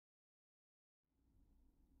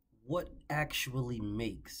what actually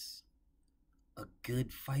makes a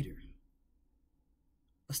good fighter?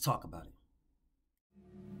 Let's talk about it.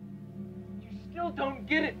 You still don't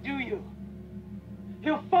get it, do you?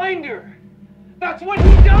 He'll find her. That's what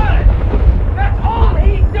he does. That's all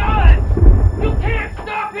he does. You can't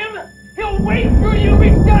stop him. He'll wait for you,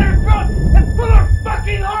 reach down her throat, and pull her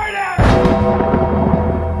fucking heart out.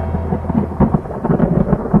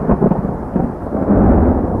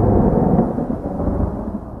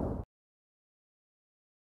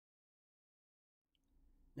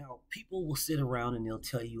 Now, people will sit around and they'll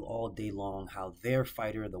tell you all day long how their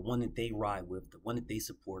fighter, the one that they ride with, the one that they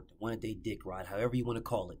support, the one that they dick ride, however you want to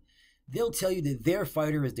call it, they'll tell you that their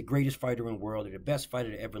fighter is the greatest fighter in the world, or the best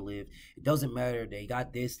fighter to ever live. It doesn't matter. They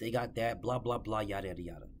got this, they got that, blah, blah, blah, yada, yada,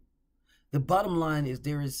 yada. The bottom line is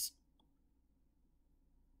there is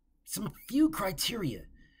some few criteria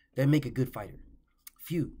that make a good fighter.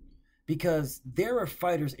 Few. Because there are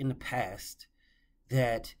fighters in the past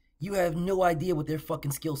that you have no idea what their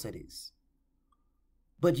fucking skill set is.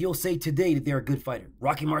 But you'll say today that they're a good fighter.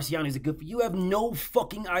 Rocky Marciano is a good fighter. You have no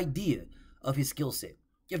fucking idea of his skill set.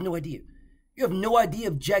 You have no idea. You have no idea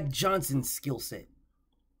of Jack Johnson's skill set.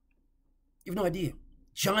 You have no idea.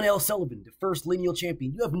 John L. Sullivan, the first lineal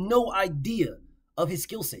champion. You have no idea of his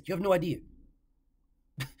skill set. You have no idea.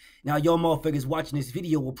 Now, y'all motherfuckers watching this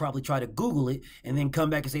video will probably try to Google it and then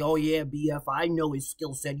come back and say, oh, yeah, BF, I know his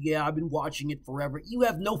skill set. Yeah, I've been watching it forever. You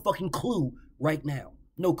have no fucking clue right now.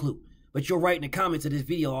 No clue. But you'll write in the comments of this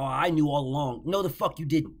video, oh, I knew all along. No, the fuck you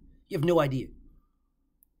didn't. You have no idea.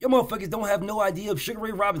 You motherfuckers don't have no idea of Sugar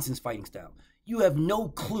Ray Robinson's fighting style. You have no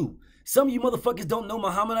clue. Some of you motherfuckers don't know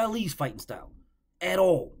Muhammad Ali's fighting style at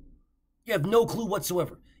all. You have no clue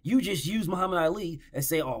whatsoever. You just use Muhammad Ali and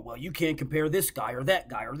say, oh, well, you can't compare this guy or that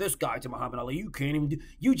guy or this guy to Muhammad Ali. You can't even do.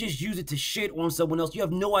 You just use it to shit on someone else. You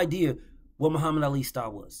have no idea what Muhammad Ali's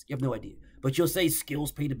style was. You have no idea. But you'll say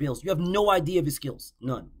skills pay the bills. You have no idea of his skills.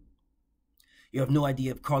 None. You have no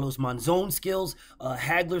idea of Carlos Monzon's skills,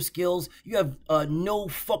 Hagler's skills. You have no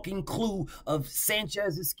fucking clue of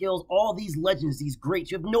Sanchez's skills. All these legends, these greats.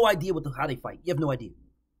 You have no idea how they fight. You have no idea.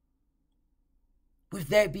 With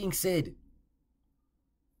that being said,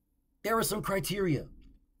 there are some criteria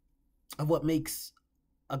of what makes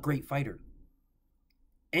a great fighter.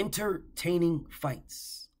 Entertaining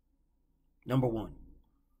fights. Number one.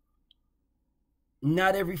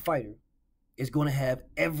 Not every fighter is going to have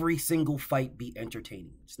every single fight be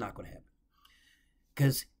entertaining. It's not going to happen.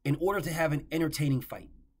 Because in order to have an entertaining fight,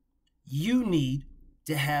 you need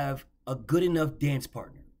to have a good enough dance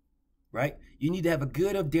partner, right? You need to have a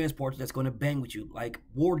good enough dance partner that's going to bang with you. Like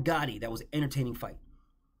Ward Gotti, that was an entertaining fight.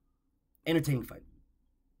 Entertaining fight.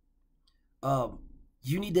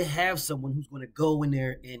 You need to have someone who's going to go in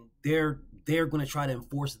there and they're going to try to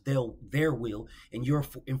enforce their will, and you're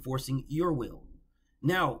enforcing your will.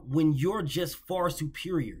 Now, when you're just far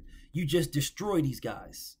superior, you just destroy these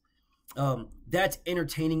guys. That's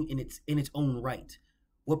entertaining in its own right.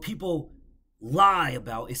 What people lie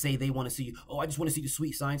about is say they want to see you. Oh, I just want to see the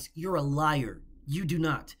sweet science. You're a liar. You do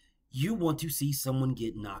not. You want to see someone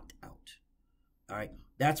get knocked out. All right.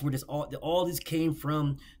 That's where all this came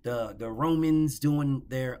from. The Romans doing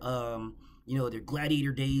their their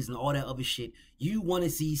gladiator days and all that other shit. You want to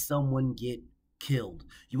see someone get killed.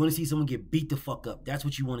 You want to see someone get beat the fuck up. That's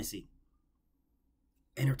what you want to see.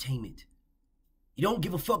 Entertainment. You don't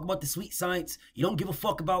give a fuck about the sweet science. You don't give a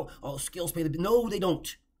fuck about, oh, skills pay the bills. No, they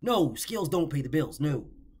don't. No, skills don't pay the bills. No.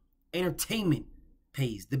 Entertainment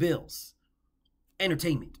pays the bills.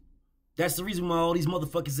 Entertainment. That's the reason why all these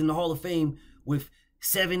motherfuckers in the Hall of Fame with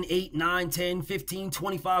 7, 8, 9, 10, 15,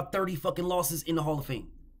 25, 30 fucking losses in the Hall of Fame.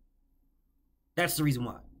 That's the reason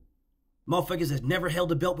why. Motherfuckers has never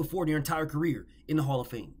held a belt before in their entire career in the Hall of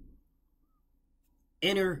Fame.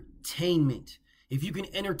 Entertainment. If you can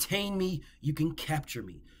entertain me, you can capture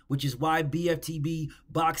me. Which is why BFTB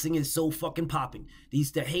boxing is so fucking popping.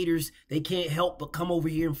 The haters, they can't help but come over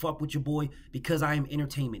here and fuck with your boy because I am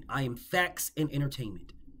entertainment. I am facts and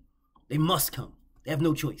entertainment. They must come. They have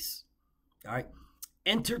no choice. All right?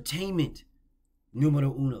 Entertainment.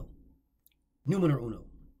 Numero uno. Numero uno.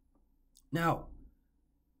 Now,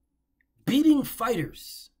 beating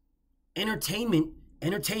fighters, entertaining,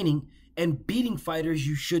 and beating fighters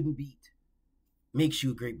you shouldn't beat makes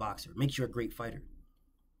you a great boxer, makes you a great fighter.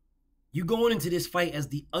 You going into this fight as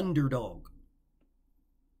the underdog.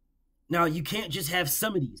 Now, you can't just have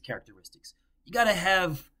some of these characteristics. You got to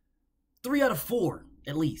have 3 out of 4,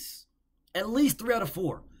 at least. At least 3 out of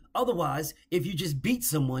 4. Otherwise, if you just beat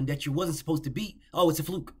someone that you wasn't supposed to beat, oh, it's a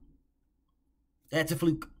fluke. That's a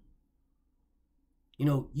fluke. You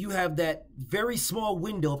know, you have that very small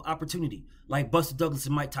window of opportunity, like Buster Douglas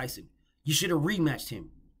and Mike Tyson. You should have rematched him.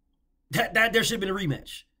 That there should have been a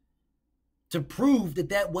rematch to prove that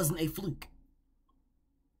that wasn't a fluke.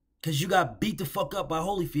 Because you got beat the fuck up by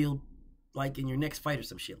Holyfield, like in your next fight or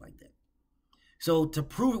some shit like that. So to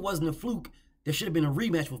prove it wasn't a fluke, there should have been a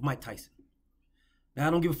rematch with Mike Tyson. Now, I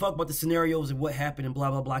don't give a fuck about the scenarios and what happened and blah,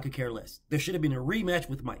 blah, blah. I could care less. There should have been a rematch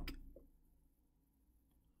with Mike.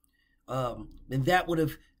 And that would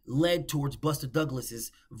have led towards Buster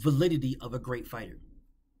Douglas's validity of a great fighter.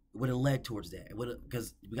 It would have led towards that. It would have,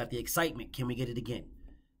 because we got the excitement. Can we get it again?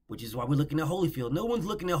 Which is why we're looking at Holyfield. No one's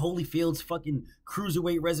looking at Holyfield's fucking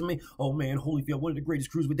cruiserweight resume. Oh man, Holyfield, one of the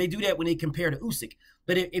greatest cruiserweight. They do that when they compare to Usyk.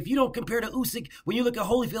 But if you don't compare to Usyk, when you look at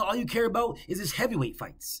Holyfield, all you care about is his heavyweight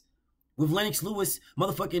fights with Lennox Lewis,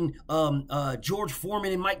 motherfucking George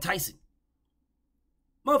Foreman, and Mike Tyson.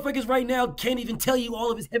 Motherfuckers right now can't even tell you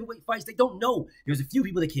all of his heavyweight fights. They don't know. There's a few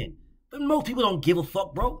people that can. But most people don't give a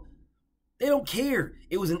fuck, bro. They don't care.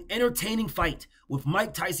 It was an entertaining fight with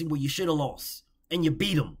Mike Tyson where you should have lost. And you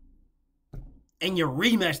beat him. And you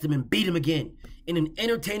rematched him and beat him again. In an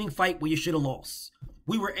entertaining fight where you should have lost.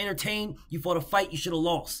 We were entertained. You fought a fight you should have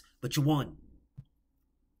lost. But you won.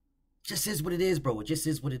 It just is what it is, bro. It just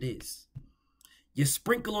is what it is. You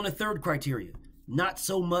sprinkle on a third criteria. Not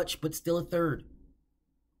so much, but still a third.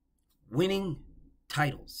 Winning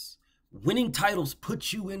titles. Winning titles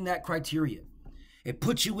puts you in that criteria. It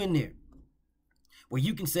puts you in there. Where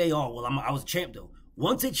you can say, oh, well, I was a champ, though.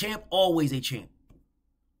 Once a champ, always a champ.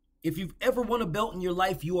 If you've ever won a belt in your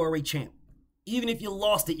life, you are a champ. Even if you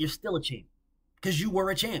lost it, you're still a champ. Because you were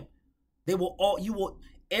a champ.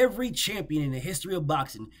 Every champion in the history of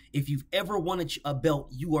boxing, if you've ever won a belt,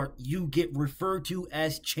 you get referred to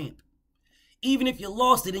as champ. Even if you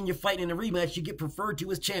lost it and you're fighting in a rematch, you get referred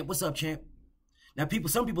to as champ. What's up, champ? Now,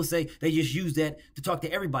 some people say they just use that to talk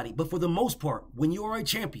to everybody. But for the most part, when you are a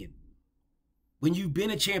champion, when you've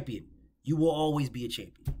been a champion, you will always be a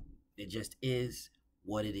champion. It just is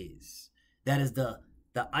what it is. That is the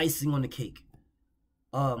icing on the cake.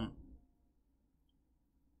 The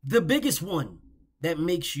biggest one that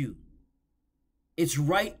makes you, it's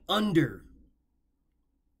right under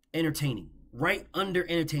entertaining. Right under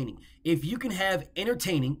entertaining. If you can have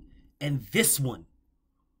entertaining and this one,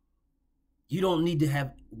 you don't need to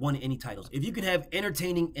have won any titles. If you can have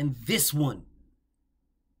entertaining and this one,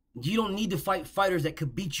 you don't need to fight fighters that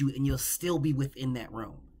could beat you and you'll still be within that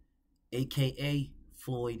realm. AKA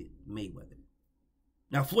Floyd Mayweather.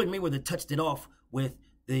 Now, Floyd Mayweather touched it off with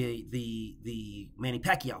the Manny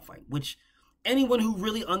Pacquiao fight, which anyone who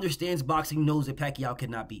really understands boxing knows that Pacquiao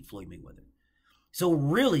cannot beat Floyd Mayweather. So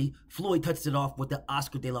really, Floyd touched it off with the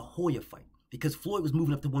Oscar De La Hoya fight because Floyd was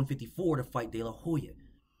moving up to 154 to fight De La Hoya,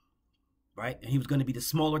 right? And he was going to be the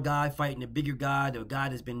smaller guy fighting the bigger guy, the guy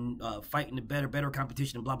that's been fighting the better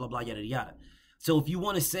competition and blah, blah, blah, yada, yada. So if you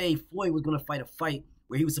want to say Floyd was going to fight a fight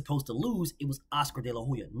where he was supposed to lose, it was Oscar De La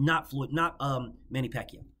Hoya, not Floyd, not Manny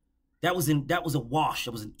Pacquiao. That was a wash.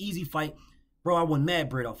 It was an easy fight. Bro, I won mad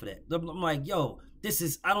bread off of that. I'm like, yo,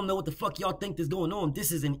 I don't know what the fuck y'all think is going on.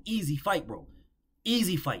 This is an easy fight, bro.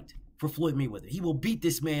 Easy fight for Floyd Mayweather. He will beat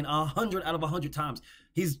this man 100 out of 100 times.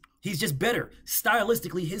 He's just better.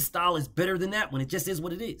 Stylistically, his style is better than that one. It just is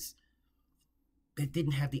what it is. But it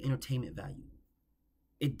didn't have the entertainment value.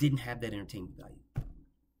 It didn't have that entertainment value.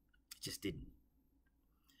 It just didn't.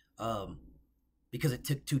 Because it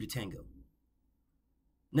took two to tango.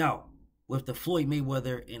 Now, with the Floyd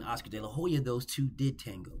Mayweather and Oscar De La Hoya, those two did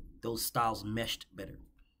tango. Those styles meshed better.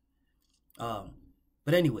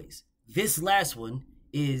 But anyways, this last one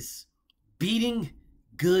is beating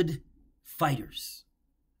good fighters.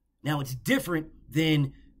 Now, it's different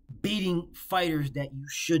than beating fighters that you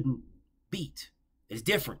shouldn't beat. It's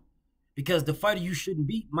different. Because the fighter you shouldn't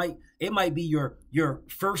beat might be your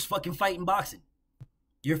first fucking fight in boxing.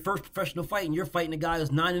 Your first professional fight, and you're fighting a guy who's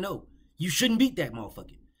 9-0. You shouldn't beat that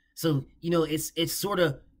motherfucker. So, it's sort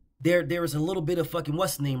of, there is a little bit of fucking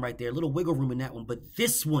what's the name right there, a little wiggle room in that one. But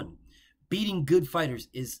this one, beating good fighters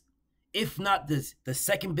is, if not the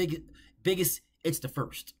second biggest, it's the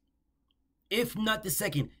first. If not the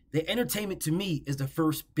second, the entertainment to me is the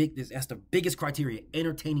first that's the biggest criteria,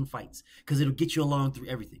 entertaining fights. Because it'll get you along through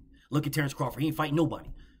everything. Look at Terrence Crawford. He ain't fighting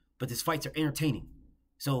nobody. But his fights are entertaining.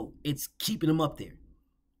 So it's keeping him up there.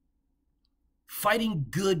 Fighting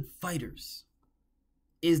good fighters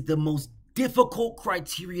is the most difficult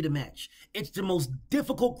criteria to match. It's the most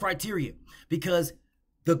difficult criteria because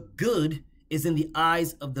the good is in the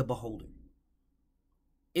eyes of the beholder.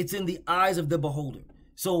 It's in the eyes of the beholder.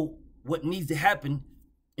 So what needs to happen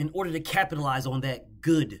in order to capitalize on that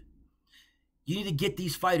good, you need to get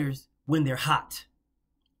these fighters when they're hot.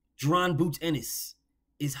 Jaron Boots Ennis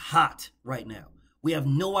is hot right now. We have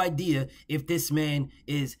no idea if this man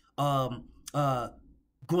is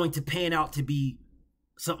going to pan out to be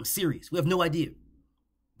something serious. We have no idea.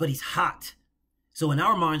 But he's hot. So in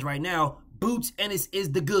our minds right now, Boots Ennis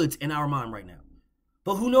is the goods in our mind right now.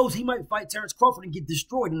 But who knows? He might fight Terrence Crawford and get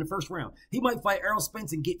destroyed in the first round. He might fight Errol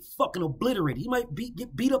Spence and get fucking obliterated. He might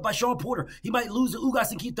get beat up by Sean Porter. He might lose to Ugas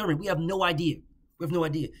and Keith Thurman. We have no idea. We have no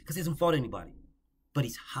idea because he hasn't fought anybody. But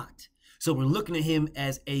he's hot. So we're looking at him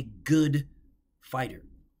as a good fighter.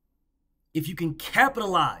 If you can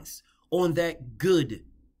capitalize on that good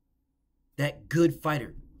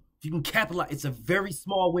fighter, if you can capitalize, it's a very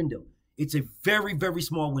small window. It's a very, very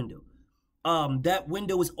small window. That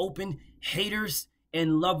window is open. Haters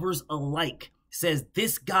and lovers alike says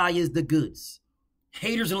this guy is the goods.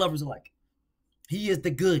 Haters and lovers alike. He is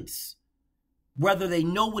the goods. Whether they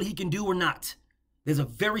know what he can do or not. There's a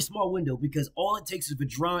very small window because all it takes is for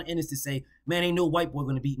Jaron Ennis to say, man, ain't no white boy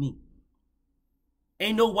going to beat me.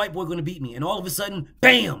 Ain't no white boy going to beat me. And all of a sudden,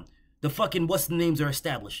 bam, the fucking what's the names are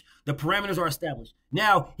established. The parameters are established.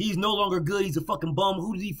 Now, he's no longer good. He's a fucking bum.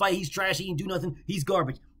 Who did he fight? He's trash. He didn't do nothing. He's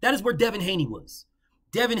garbage. That is where Devin Haney was.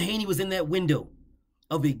 Devin Haney was in that window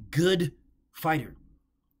of a good fighter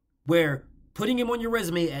where putting him on your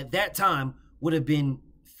resume at that time would have been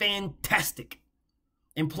fantastic.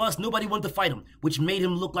 And plus, nobody wanted to fight him, which made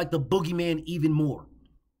him look like the boogeyman even more.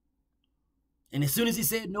 And as soon as he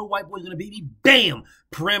said, no white boy's going to beat me, bam,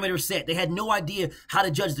 parameter set. They had no idea how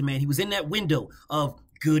to judge the man. He was in that window of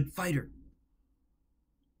good fighter.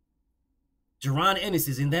 Jaron Ennis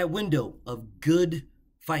is in that window of good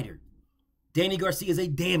fighter. Danny Garcia is a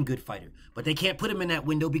damn good fighter, but they can't put him in that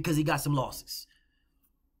window because he got some losses,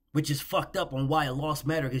 which is fucked up on why a loss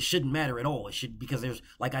matters. It shouldn't matter at all. It should, because there's,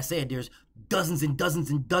 like I said, there's dozens and dozens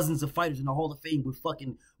and dozens of fighters in the Hall of Fame with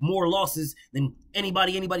fucking more losses than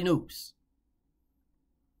anybody knows.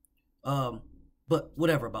 But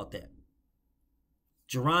whatever about that.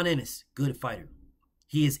 Jaron Ennis, good fighter.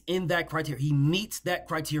 He is in that criteria. He meets that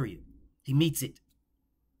criteria. He meets it.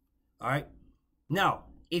 All right. Now,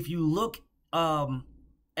 if you look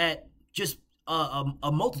at just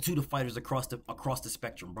a multitude of fighters across the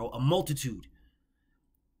spectrum, bro, a multitude,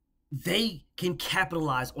 they can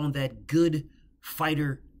capitalize on that good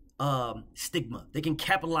fighter stigma. They can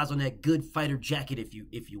capitalize on that good fighter jacket, if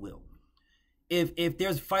you will. If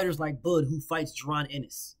there's fighters like Bud who fights Jaron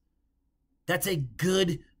Ennis, that's a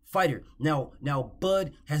good fighter. Now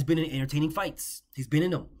Bud has been in entertaining fights. He's been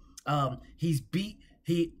in them. He's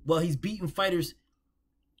beaten fighters.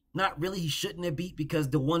 Not really, he shouldn't have beat, because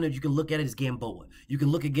the one that you can look at it is Gamboa. You can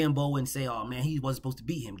look at Gamboa and say, oh man, he wasn't supposed to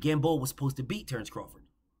beat him. Gamboa was supposed to beat Terrence Crawford,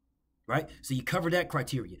 right? So you cover that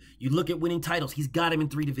criteria. You look at winning titles. He's got him in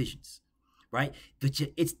 3 divisions, right? But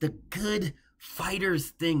it's the good fighters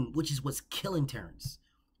thing, which is what's killing Terrence.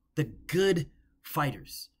 The good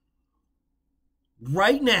fighters.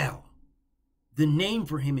 Right now, the name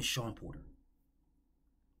for him is Sean Porter.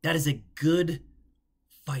 That is a good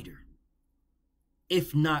fighter.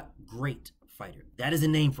 If not great fighter. That is a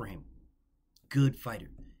name for him. Good fighter.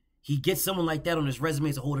 He gets someone like that on his resume,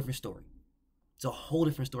 it's a whole different story. It's a whole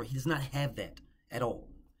different story. He does not have that at all.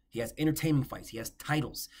 He has entertainment fights. He has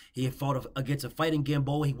titles. He had fought against a fight in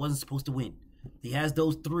Gamboa he wasn't supposed to win. He has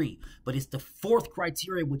those 3. But it's the 4th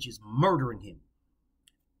criteria, which is murdering him.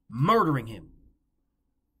 Murdering him.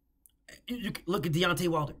 Look at Deontay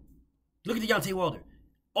Wilder. Look at Deontay Wilder.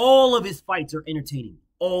 All of his fights are entertaining.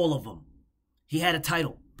 All of them. He had a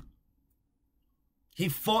title. He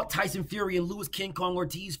fought Tyson Fury and Louis King Kong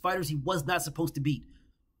Ortiz, fighters he was not supposed to beat.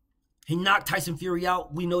 He knocked Tyson Fury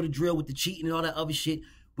out. We know the drill with the cheating and all that other shit.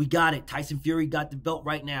 We got it. Tyson Fury got the belt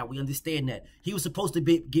right now. We understand that. He was supposed to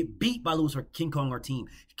get beat by Louis King Kong Ortiz.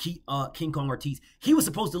 King Kong Ortiz. He was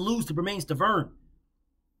supposed to lose to Bermane Stiverne.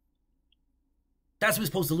 That's who he was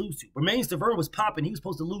supposed to lose to. Bermane Stiverne was popping. He was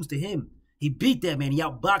supposed to lose to him. He beat that man. He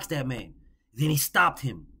outboxed that man. Then he stopped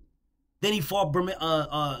him. Then he fought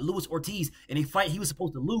Louis Ortiz in a fight he was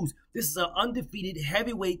supposed to lose. This is an undefeated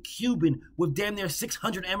heavyweight Cuban with damn near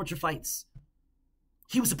 600 amateur fights.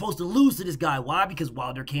 He was supposed to lose to this guy. Why? Because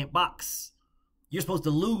Wilder can't box. You're supposed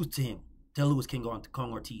to lose to him, to Louis King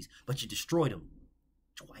Kong Ortiz, but you destroyed him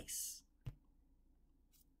twice.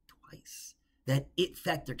 Twice. That it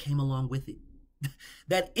factor came along with it.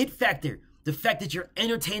 That it factor. The fact that you're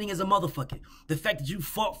entertaining as a motherfucker. The fact that you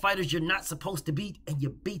fought fighters you're not supposed to beat and you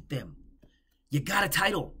beat them. You got a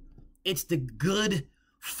title. It's the good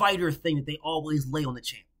fighter thing that they always lay on the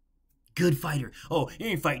champ. Good fighter. Oh, you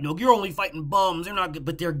ain't fighting no. You're only fighting bums. They're not good,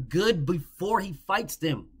 but they're good before he fights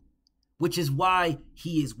them, which is why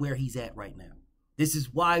he is where he's at right now. This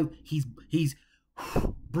is why he's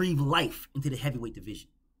breathe life into the heavyweight division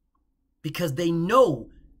because they know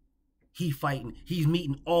he's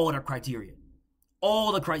meeting all their criteria.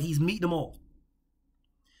 He's meeting them all.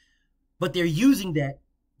 But they're using that,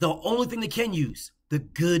 the only thing they can use, the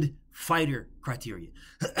good fighter criteria.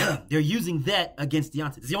 They're using that against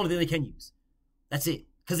Deontay. It's the only thing they can use. That's it.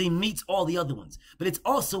 Because he meets all the other ones. But it's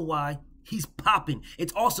also why he's popping.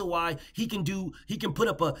 It's also why he can go on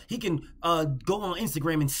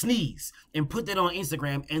Instagram and sneeze and put that on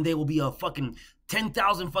Instagram, and there will be a fucking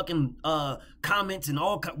 10,000 fucking comments and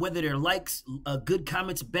all, whether they're likes, good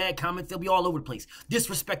comments, bad comments, they'll be all over the place.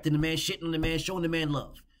 Disrespecting the man, shitting on the man, showing the man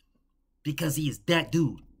love. Because he is that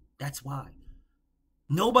dude. That's why.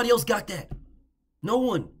 Nobody else got that. No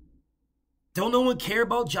one. Don't no one care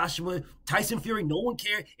about Joshua? Tyson Fury, no one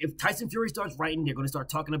care. If Tyson Fury starts writing, they're going to start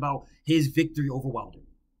talking about his victory over Wilder.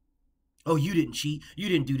 Oh, you didn't cheat. You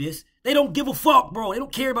didn't do this. They don't give a fuck, bro. They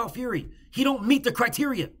don't care about Fury. He don't meet the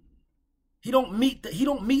criteria. He don't meet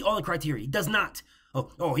all the criteria. He does not.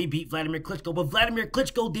 Oh, he beat Vladimir Klitschko, but Vladimir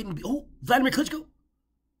Klitschko didn't beat who? Vladimir Klitschko?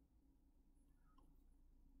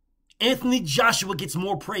 Anthony Joshua gets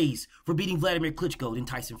more praise for beating Vladimir Klitschko than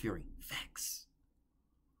Tyson Fury. Facts.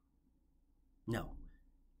 No.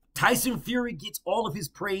 Tyson Fury gets all of his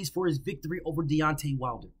praise for his victory over Deontay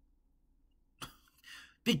Wilder.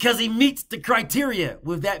 Because he meets the criteria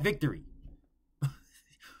with that victory.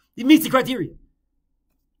 He meets the criteria.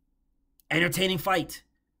 Entertaining fight.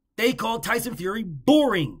 They called Tyson Fury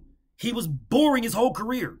boring. He was boring his whole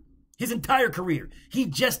career. His entire career. He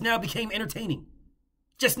just now became entertaining.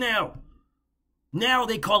 Just now. Now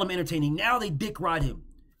they call him entertaining. Now they dick ride him.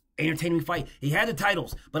 Entertaining fight. He had the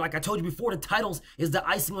titles, but like I told you before, the titles is the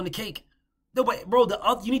icing on the cake. No, but bro,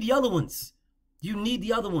 you need the other ones. You need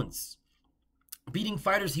the other ones. Beating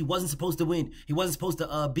fighters he wasn't supposed to win. He wasn't supposed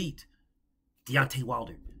to beat Deontay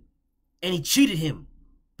Wilder. And he cheated him.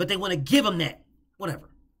 But they want to give him that. Whatever.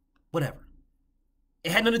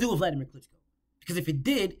 It had nothing to do with Vladimir Klitschko. Because if it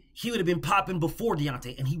did, he would have been popping before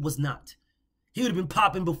Deontay, and he was not. He would have been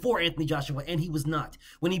popping before Anthony Joshua, and he was not.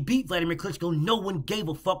 When he beat Vladimir Klitschko, no one gave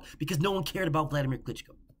a fuck because no one cared about Vladimir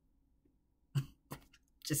Klitschko.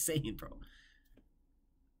 Just saying, bro.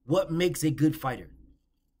 What makes a good fighter?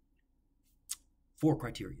 4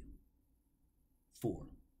 criteria. 4.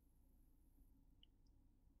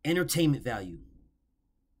 Entertainment value.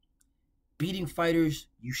 Beating fighters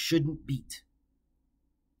you shouldn't beat.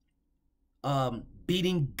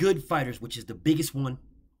 Beating good fighters, which is the biggest one.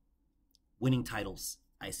 Winning titles,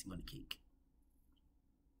 icing on the cake.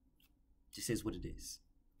 Just is what it is.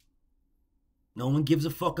 No one gives a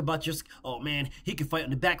fuck about just, oh man, he can fight on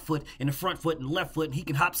the back foot and the front foot and the left foot, and he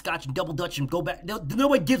can hopscotch and double dutch and go back.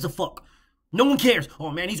 Nobody gives a fuck. No one cares. Oh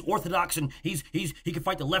man, he's orthodox and he can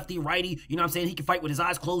fight the lefty, righty. You know what I'm saying? He can fight with his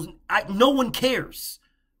eyes closed. No one cares.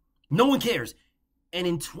 No one cares. And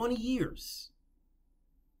in 20 years,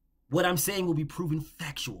 what I'm saying will be proven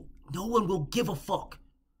factual. No one will give a fuck.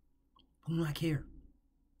 Who do I care?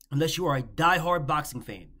 Unless you are a diehard boxing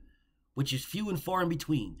fan, which is few and far in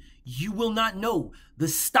between. You will not know the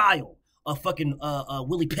style of fucking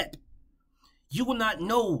Willie Pep. You will not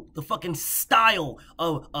know the fucking style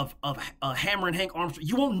of Hammer and Hank Armstrong.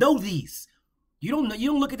 You won't know these. You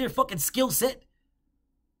don't look at their fucking skill set.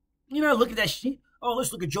 You know, look at that shit. Oh,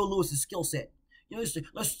 let's look at Joe Lewis's skill set. You know,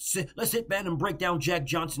 let's sit back and break down Jack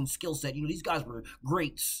Johnson's skill set. You know, these guys were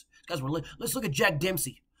greats. Let's look at Jack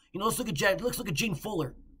Dempsey. You know, let's look at Gene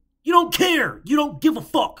Fuller. You don't care. You don't give a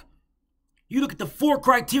fuck. You look at the 4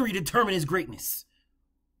 criteria to determine his greatness.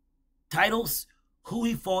 Titles, who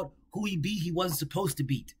he fought, who he beat, he wasn't supposed to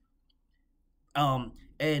beat. And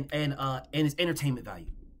his entertainment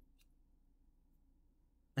value.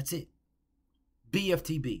 That's it.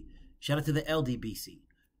 BFTB. Shout out to the LDBC.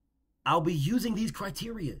 I'll be using these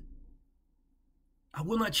criteria. I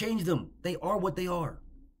will not change them. They are what they are.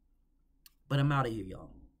 But I'm out of here,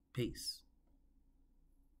 y'all. Peace.